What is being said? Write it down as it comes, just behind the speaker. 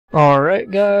Alright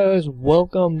guys,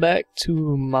 welcome back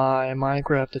to my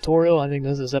Minecraft tutorial. I think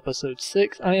this is episode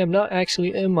 6. I am not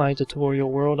actually in my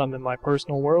tutorial world, I'm in my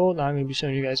personal world. I'm going to be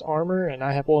showing you guys armor, and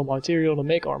I have all the material to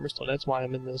make armor, so that's why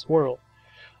I'm in this world.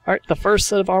 Alright, the first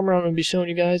set of armor I'm going to be showing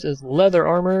you guys is leather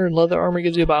armor. Leather armor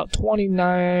gives you about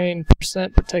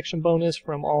 29% protection bonus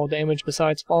from all damage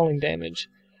besides falling damage.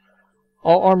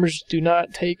 All armors do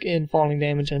not take in falling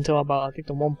damage until about, I think,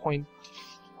 the 1.0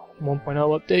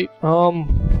 update.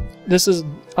 This is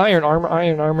iron armor.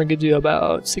 Iron armor gives you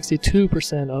about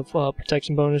 62% of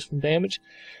protection bonus from damage.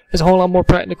 It's a whole lot more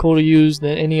practical to use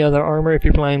than any other armor if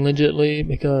you're playing legitly,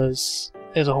 because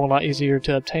it's a whole lot easier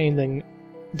to obtain than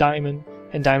diamond,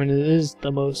 and diamond is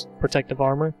the most protective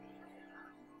armor.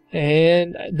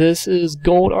 And this is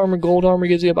gold armor. Gold armor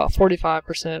gives you about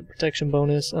 45% protection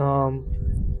bonus.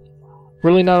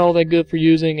 Really not all that good for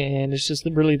using, and it's just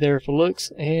really there for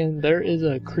looks. And there is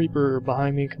a creeper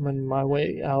behind me coming my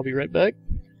way. I'll be right back.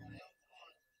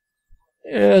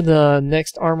 And the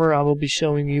next armor I will be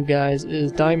showing you guys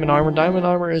is diamond armor. Diamond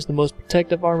armor is the most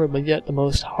protective armor, but yet the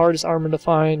most hardest armor to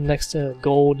find next to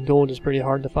gold. Gold is pretty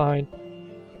hard to find.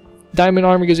 Diamond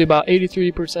armor gives you about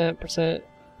 83%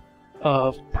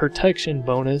 of protection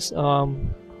bonus.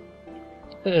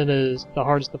 It is the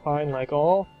hardest to find, like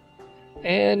all.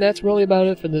 And that's really about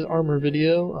it for this armor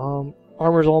video.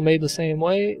 Armor's all made the same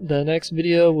way. The next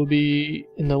video will be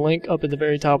in the link up at the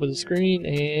very top of the screen,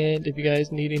 and if you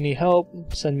guys need any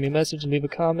help, send me a message, leave a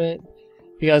comment.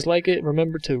 If you guys like it,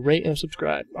 remember to rate and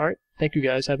subscribe. Alright, thank you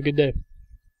guys, have a good day.